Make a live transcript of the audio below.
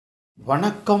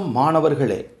வணக்கம்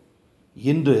மாணவர்களே.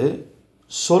 இன்று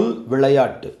சொல்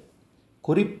விளையாட்டு.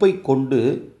 குறிப்பை கொண்டு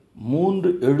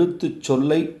 3 எழுத்துச்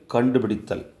சொல்லை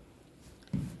கண்டுபிடித்தல்.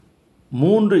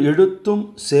 3 எழுத்தும்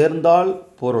சேர்ந்தால்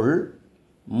பொருள்,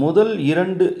 முதல்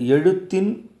 2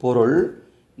 எழுத்தின் பொருள்,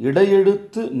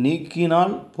 இடையெழுத்து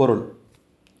நீக்கினால் பொருள்.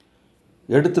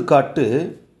 எடுத்துக்காட்டு: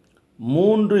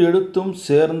 3 எழுத்தும்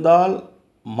சேர்ந்தால்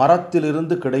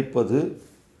மரத்திலிருந்து கிடைப்பது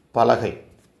பலகை.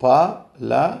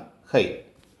 பலகை.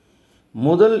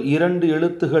 முதல் 2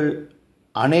 எழுத்துகள்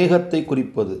அநேகத்தை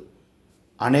குறிப்பது.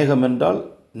 அநேகம் என்றால்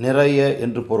நிறைய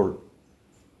என்று பொருள்.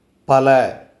 பல,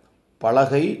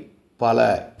 பலகை, பல.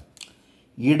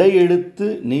 இடையெழுத்து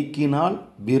நீக்கினால்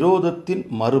விரோதத்தின்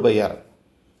மறுபெயர்.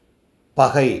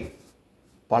 பகை.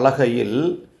 பலகையில்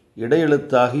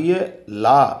இடையெழுத்தாகிய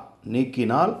லா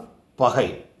நீக்கினால் பகை.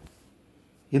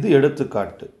 இது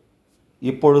எடுத்துக்காட்டு.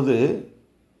 இப்பொழுது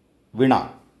வினா.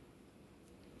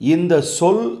 இந்த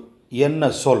சொல் என்ன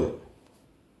சொல்?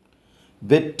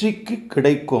 வெற்றிக்கு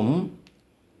கிடைக்கும்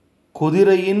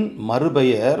குதிரையின்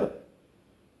மறுபெயர்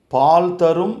பால்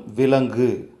தரும்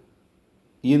விலங்கு.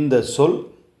 இந்த சொல்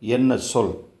என்ன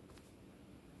சொல்?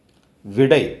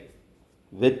 விடை.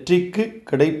 வெற்றிக்கு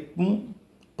கிடைக்கும்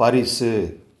பரிசு.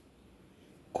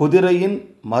 குதிரையின்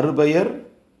மறுபெயர்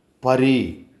பரி.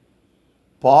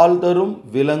 பால் தரும்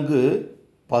விலங்கு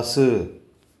பசு.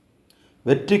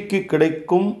 வெற்றிக்கு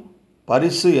கிடைக்கும்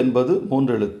பரிசு என்பது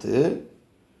 3 எழுத்து.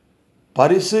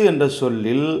 பரிசு என்ற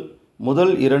சொல்லில்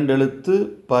முதல் 2 எழுத்து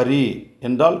பரி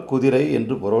என்றால் குதிரை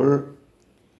என்று பொருள்.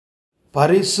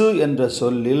 பரிசு என்ற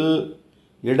சொல்லில்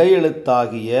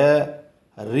இடையெழுத்தாகிய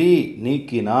ரி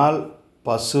நீக்கினால்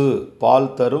பசு,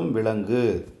 பால் தரும் விலங்கு.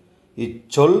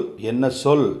 இச்சொல் என்ன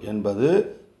சொல் என்பது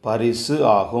பரிசு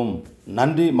ஆகும்.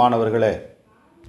 நன்றி மாணவர்களே.